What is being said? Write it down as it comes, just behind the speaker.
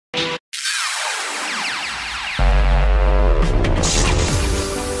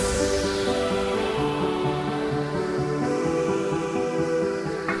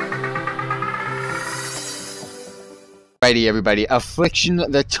Alrighty, everybody. Affliction,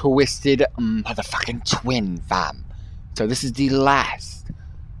 the twisted motherfucking twin, fam. So this is the last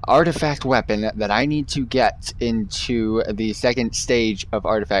artifact weapon that I need to get into the second stage of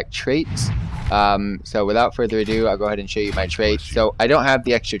artifact traits. So without further ado, I'll go ahead and show you my traits. So I don't have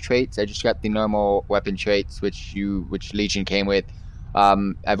the extra traits. I just got the normal weapon traits, which Legion came with.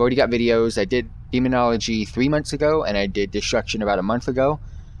 I've already got videos. I did Demonology 3 months ago, and I did Destruction about a month ago.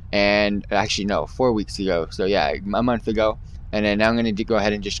 And actually no, 4 weeks ago. So yeah, a month ago. And then now I'm going to go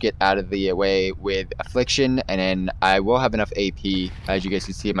ahead and just get out of the way with Affliction, and then I will have enough AP, as you guys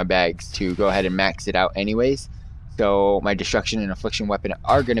can see in my bags, to go ahead and max it out anyways. So my Destruction and Affliction weapon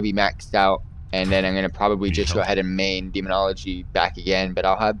are going to be maxed out, and then I'm going to probably just go ahead and main Demonology back again, but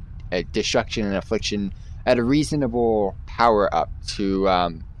I'll have a Destruction and Affliction at a reasonable power up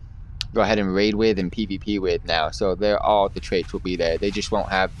to go ahead and raid with and PvP with now. So they're all, the traits will be there. They just won't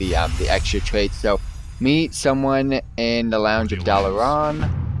have the extra traits. So meet someone in the Lounge of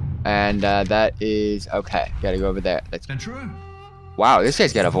Dalaran, and that is okay. Gotta go over there. Let's go. Wow, this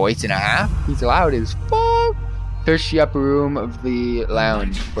guy's got a voice and a half. He's loud as fuck. Search the upper room of the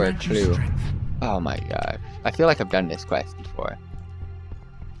lounge for a clue. Oh my god, I feel like I've done this quest before,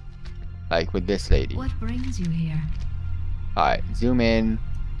 like with this lady. What brings you here? All right, zoom in.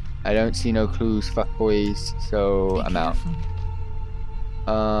 I don't see no clues, fuckboys, so I'm out.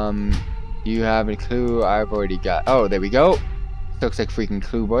 You have a clue? I've already got. Oh, there we go. Looks like freaking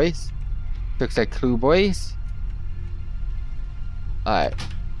clue boys. Looks like clue boys. Alright,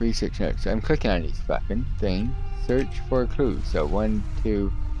 research notes. So I'm clicking on these fucking things. Search for a clue. So 1,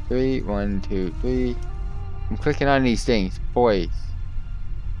 2, 3. 1, 2, 3. I'm clicking on these things, boys.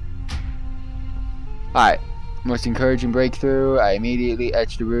 Alright. Most encouraging breakthrough. I immediately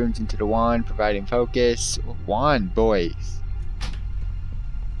etched the runes into the wand, providing focus. Wand, boys.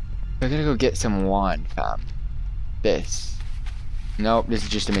 We're gonna go get some wand, fam. This. Nope, this is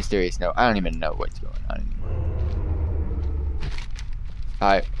just a mysterious note. I don't even know what's going on anymore.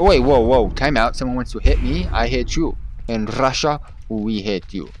 Alright. Oh, wait, whoa, whoa. Time out. Someone wants to hit me. I hit you. In Russia, we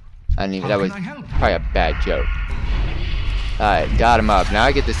hit you. I mean, that was probably a bad joke. Alright, got him up. Now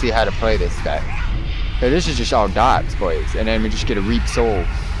I get to see how to play this guy. So this is just all dots, boys, and then we just get to reap souls.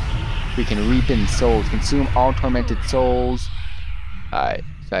 We can reap in souls. Consume all tormented souls. Alright,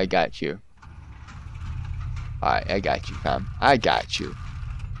 so I got you. Alright, I got you, fam. I got you.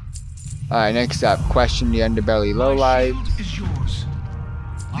 Alright, next up, question the underbelly lowlives. Is yours.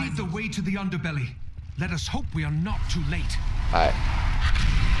 Lead the way to the underbelly. Let us hope we are not too late. Alright.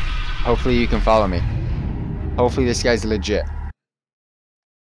 Hopefully you can follow me. Hopefully this guy's legit.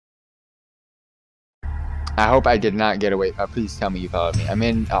 I hope I did not get away. Please tell me you followed me. I'm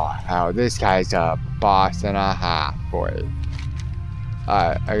in. Oh, wow. This guy's a boss and a half, boy.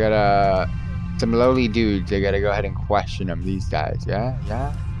 Alright, I got some lowly dudes. I gotta go ahead and question them. These guys. Yeah.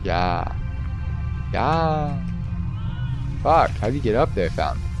 Fuck, how'd you get up there,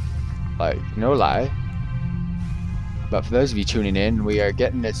 fam? Like, no lie. But for those of you tuning in, we are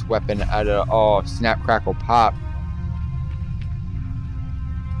getting this weapon out of. Oh, snap, crackle, pop.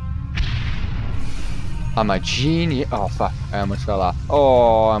 I'm a genius. Oh fuck, I almost fell off.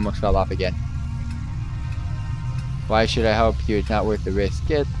 Oh, I almost fell off again. Why should I help you? It's not worth the risk.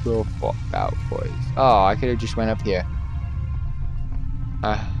 Get the fuck out, boys. Oh, I could have just went up here.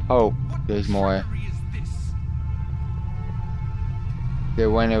 I hope there's more. There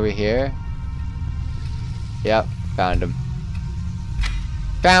one over here. Yep, found him.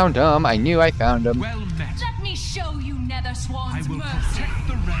 Found him! I knew I found him. Well met. Let me show you Nether Swan's mercy. Protect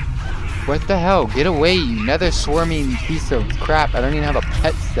the realm. What the hell? Get away, you nether swarming piece of crap. I don't even have a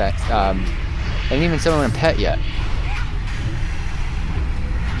pet set. I didn't even summon a pet yet.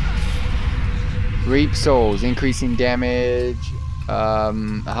 Reap souls, increasing damage. How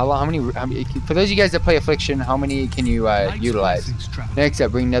many, for those of you guys that play Affliction, how many can you utilize? Next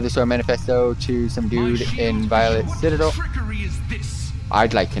up, bring Nether Sword Manifesto to some dude in Violet Citadel.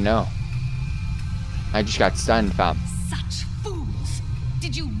 I'd like to know. I just got stunned, fam. Such fools!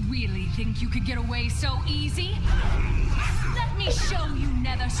 Did you really think you could get away so easy? Let me show you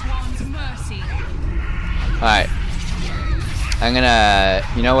Nether Swan's mercy. Alright. I'm gonna...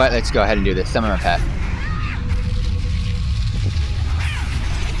 You know what? Let's go ahead and do this. Summon a pet.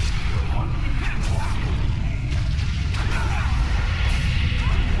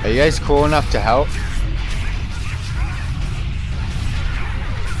 Are you guys cool enough to help?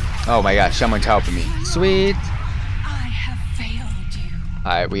 Oh my gosh, someone's helping me. Sweet! I have failed you.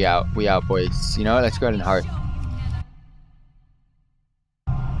 Alright, we out. We out, boys. You know what? Let's go ahead and heart.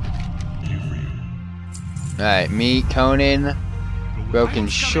 Alright, meet Conan. Broken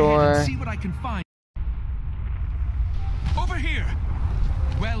Shore.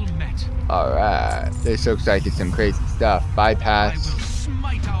 Well met. Alright. This looks like it's some crazy stuff. I Bypass. will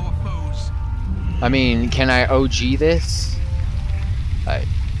smite our foes. I mean, can I OG this? Like,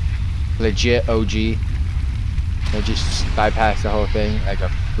 legit OG? I just bypass the whole thing like a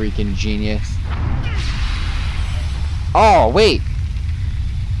freaking genius. Oh, wait!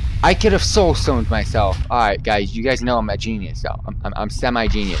 I could have soul stoned myself. Alright, guys, you guys know I'm a genius, though. I'm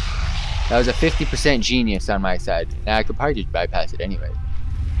semi-genius. That was a 50% genius on my side. Now I could probably just bypass it anyway.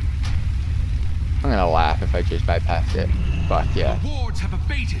 I'm gonna laugh if I just bypass it. Fuck yeah. The wards have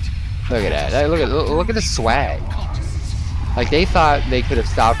abated. Look at that. Look at the swag. Like, they thought they could have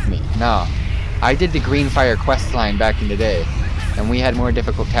stopped me. No. I did the Green Fire quest line back in the day. And we had more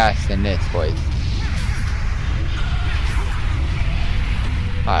difficult tasks than this, boys.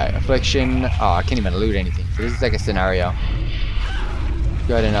 Alright, Affliction. Oh, I can't even loot anything. So this is like a scenario.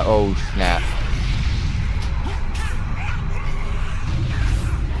 Go ahead and oh snap.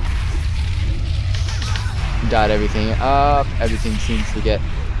 Dot everything up. Everything seems to get.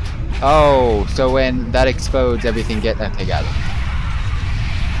 Oh, so when that explodes, everything get. Okay, got it.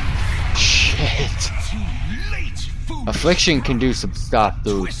 Shit. Affliction can do some stuff,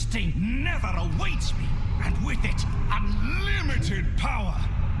 dude. Twisting never awaits me, and with it, unlimited power.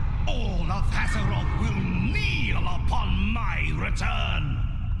 All of Azeroth will kneel upon my return.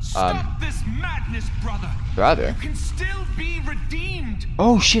 Stop this madness, brother. Brother? You can still be redeemed.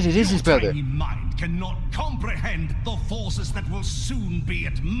 Oh shit, it is his brother. Your tiny mind cannot comprehend the forces that will soon be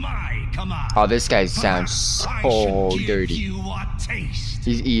at my command. Oh, this guy sounds so dirty. You a taste.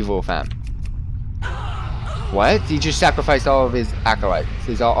 He's evil, fam. What? He just sacrificed all of his acolytes.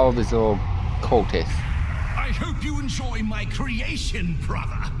 All of his little cultists. I hope you enjoy my creation,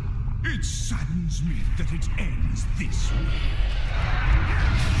 brother. It saddens me that it ends this way.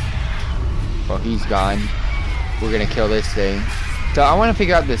 Well, he's gone. We're gonna kill this thing. So I want to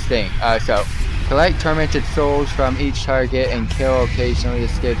figure out this thing. So collect tormented souls from each target and kill occasionally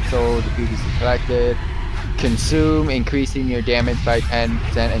escaped souls previously collected. Consume, increasing your damage by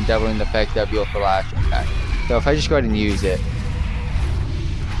 10% and doubling the effect of your flash attack. So if I just go ahead and use it,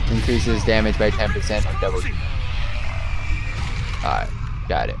 increases damage by 10% and doubles. Alright,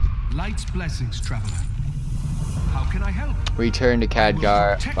 got it. Light's blessings, traveler. How can I help? Return to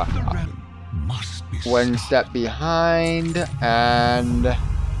Khadgar. Protect the realm. Must be One step behind, and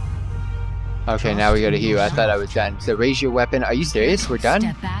okay, now we go to heal. I thought I was done. So raise your weapon. Are you serious? We're done?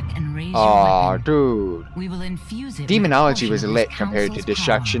 Step back and raise your Oh, weapon. dude. We will infuse it with Demonology a was portion of lit this compared to council's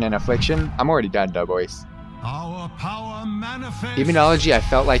Destruction and Affliction. I'm already done, though, boys. Our power manifests. Demonology, I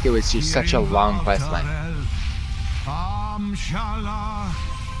felt like it was just such a long quest line.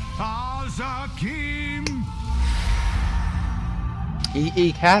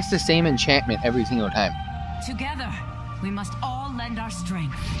 He casts the same enchantment every single time. power. Together, we must all lend our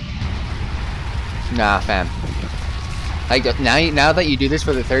strength. Nah, fam. Like, now that you do this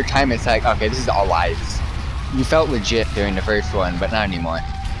for the third time, it's like, okay, this is all lies. You felt legit during the first one, but not anymore.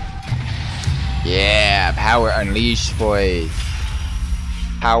 Yeah, power unleashed, boys.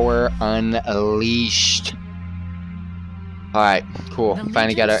 Power unleashed. Alright, cool. The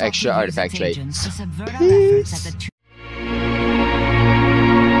Finally got our Legion extra sought to use artifact its trait. agents to subvert our efforts at the